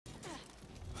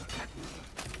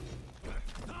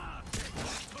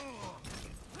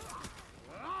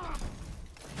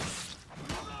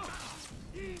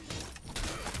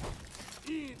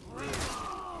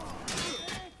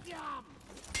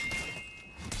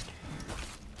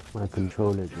My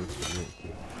controller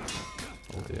disconnected.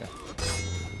 Oh dear.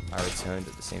 I returned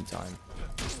at the same time.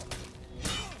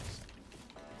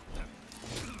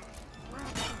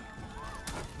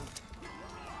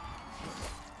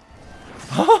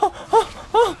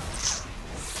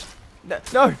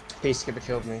 No! Peacekeeper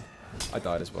killed me. I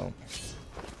died as well.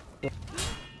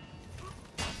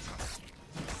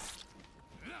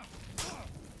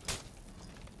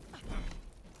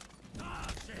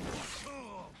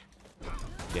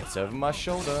 Gets over my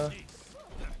shoulder.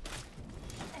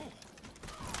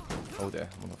 Oh dear,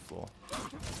 I'm on the floor.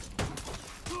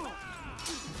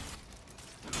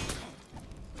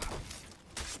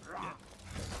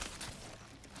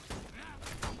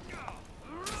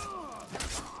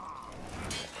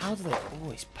 How do they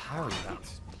always parry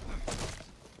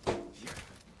that?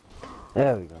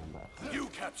 There we go, I'm back. You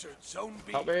captured Zone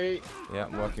B. Help me. Yeah,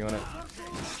 I'm working on it.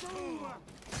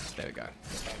 There we go.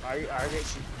 I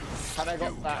literally, had I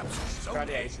got that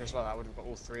gladiator as well, I would have got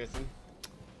all three of them.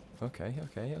 Okay,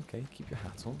 okay, okay. Keep your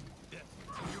hat on.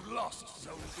 You lost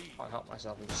Zone B. Can't help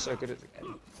myself, I'm just so good at the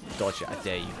game. Dodge it, I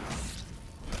dare you.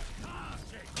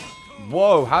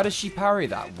 Whoa, how does she parry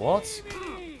that? What?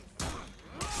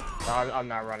 I'm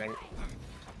now running.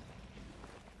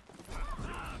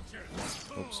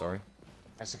 Oh, sorry.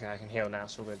 That's okay, I can heal now,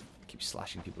 so we're good. Keep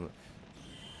slashing people.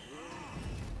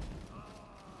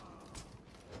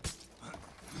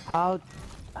 How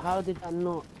did I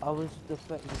not? I was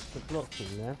deflected to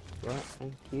blocking there. Right,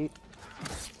 thank you.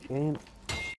 Game.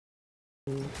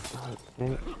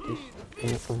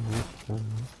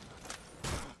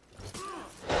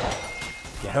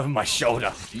 Get over my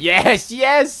shoulder. Yes,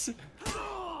 yes!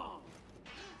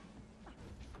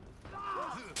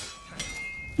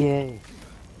 Yeah.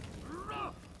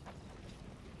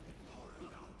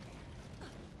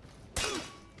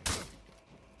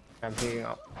 I'm healing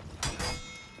up.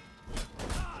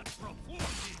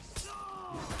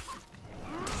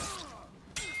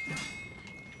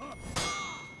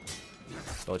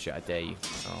 Dodge it, I dare you.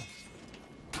 Oh.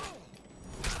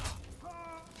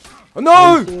 Oh no!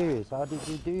 Are you serious? How did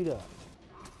you do that?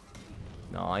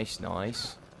 Nice,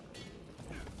 nice.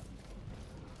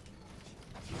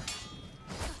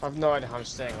 I've no idea how I'm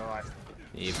staying alive.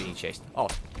 You're being chased. Oh,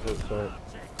 Oh, sorry.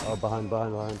 Oh, behind.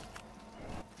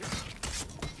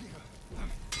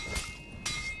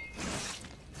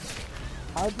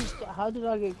 How did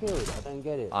I get killed? I don't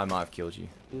get it. I might have killed you.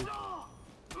 He's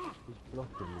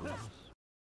blocking me.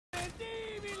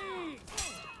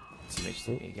 Teammates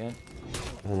hit me again.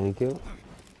 And then kill.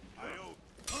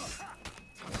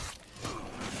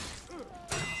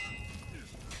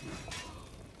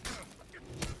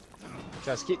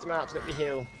 Just keep them out to let me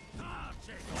heal.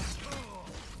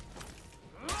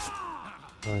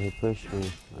 Oh, he pushed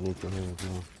me. I need to heal as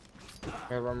well. I'm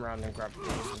gonna run around and grab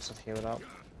things once I've healed up.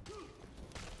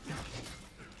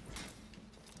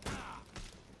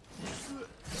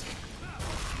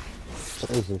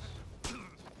 What is this?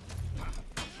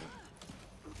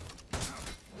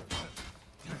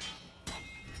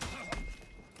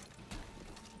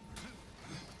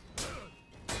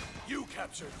 You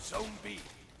captured Zone B.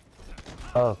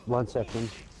 Oh, 1 second.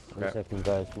 One Okay. second,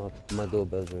 guys. My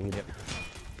doorbell's ringing. Yep.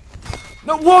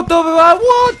 No, what the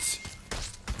what?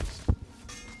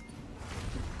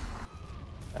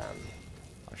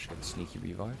 I should get a sneaky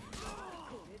revive.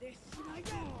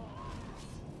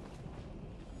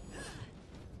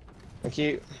 Thank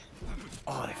you.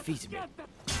 Oh, they defeated me.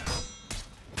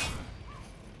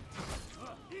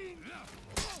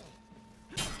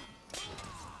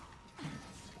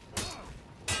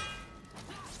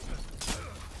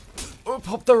 Oh,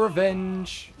 pop the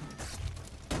revenge.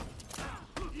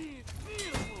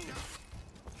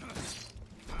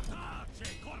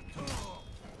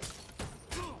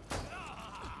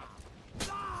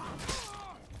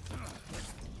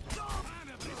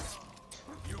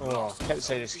 Oh,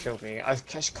 Kensei just killed me. I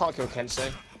can't kill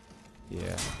Kensei.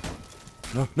 Yeah.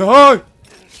 No, no!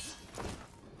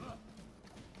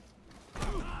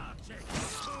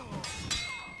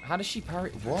 How does she parry?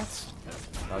 What?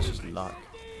 That was just luck.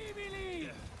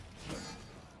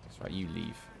 That's right, you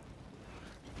leave.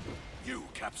 You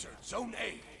captured Zone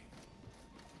A.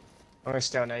 I'm gonna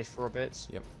stay on A for a bit.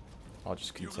 Yep. I'll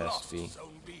just You contest lost B.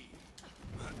 Zone B.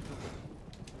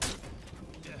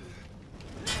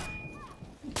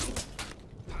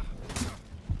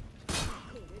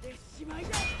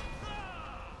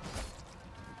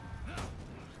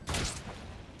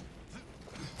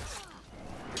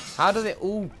 How do they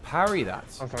all parry that?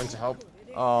 I'm coming to help.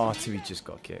 Oh, Timmy just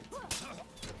got kicked.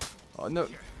 Oh no.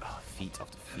 Oh, feet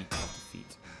after feet after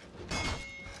feet.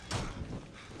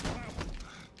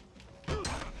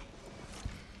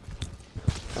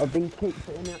 I've been kicked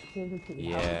for inactivity.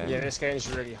 Yeah. Yeah, this game's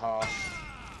really harsh.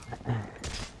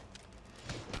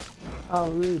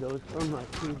 Oh, rude, I was on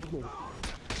like 2 minutes.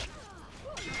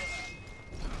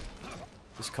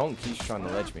 This conk keeps trying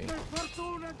to ledge me.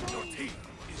 Your team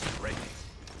is breaking.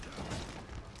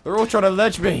 They're all trying to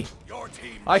ledge me. Your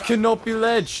team. I cannot be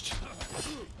ledged.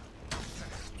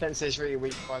 Kensei's really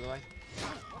weak, by the way.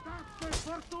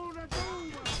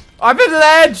 I've been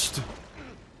ledged.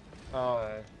 Oh,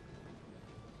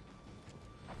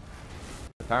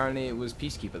 Apparently it was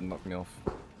Peacekeeper that knocked me off.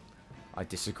 I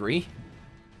disagree.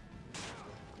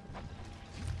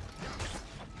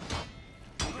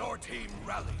 Your team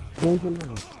rally. Where's the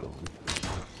mouse gone?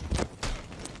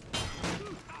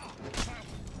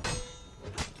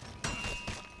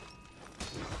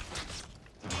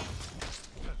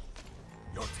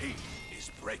 Your team is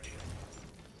breaking.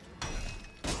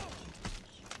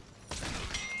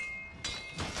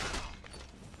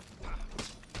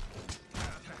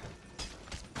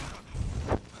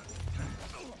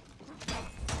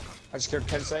 I just killed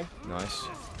Kensei. Nice.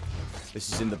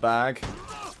 This is in the bag.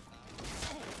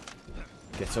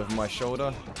 Gets over my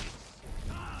shoulder.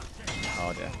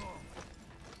 Oh dear.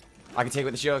 I can take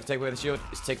away the shield. Take away the shield.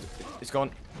 It's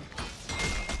gone.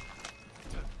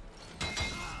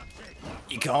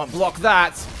 You can't block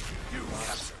that. You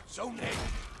captured Zone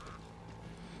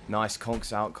A. Nice.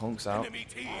 Conks out. Conks out. Enemy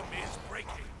team is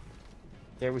breaking.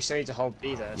 Yeah, we still need to hold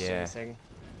B there, sort Yeah. of thing.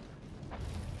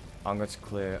 I'm going to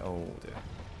clear. Oh dear.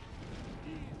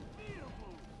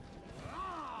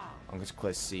 I'm going to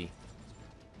clear C.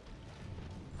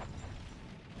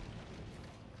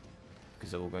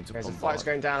 Because they're all going to There's a bombard. fight's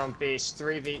going down on B. It's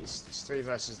 3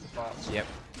 versus the bots. Yep.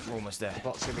 We're almost there. The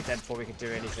bot's gonna be dead before we can do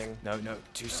anything. No, no.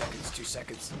 2 seconds. 2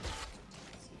 seconds.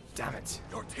 Damn it.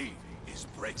 Your team is It's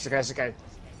breaking. okay, it's okay.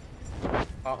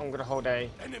 Oh, I'm gonna hold A.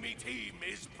 Enemy team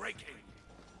is breaking.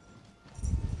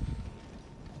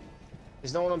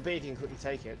 There's no one on B if you can quickly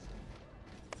take it.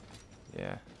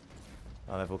 Yeah.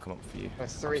 Oh, they've all come up for you.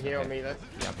 There's 3 here on me though.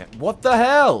 Yeah, okay. What the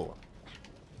hell?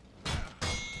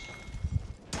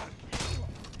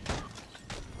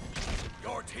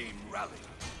 Your team rally.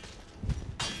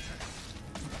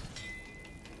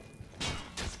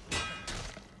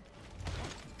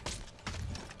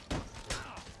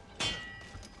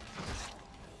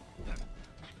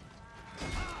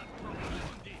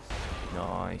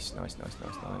 Nice, nice, nice,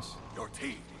 nice, nice. Your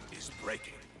team is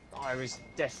breaking. I was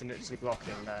definitely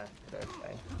blocking there. But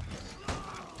okay.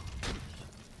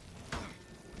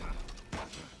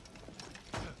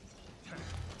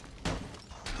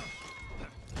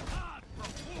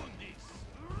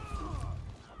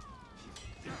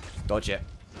 Dodge it.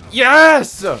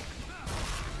 Yes! I've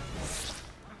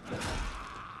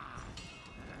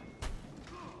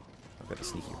got the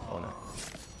sneaky. Oh no.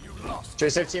 You lost. Should we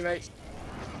save teammate?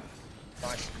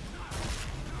 Nice.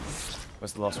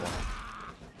 Where's the last one?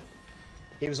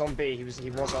 He was on B. He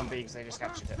was on B because they just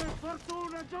captured it.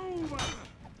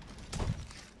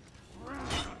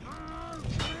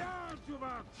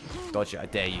 Dodge it, I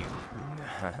dare you.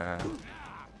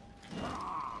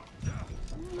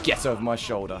 Get over my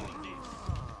shoulder.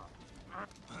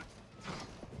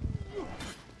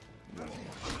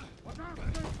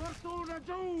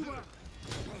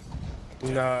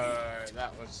 No,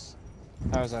 that was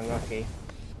unlucky.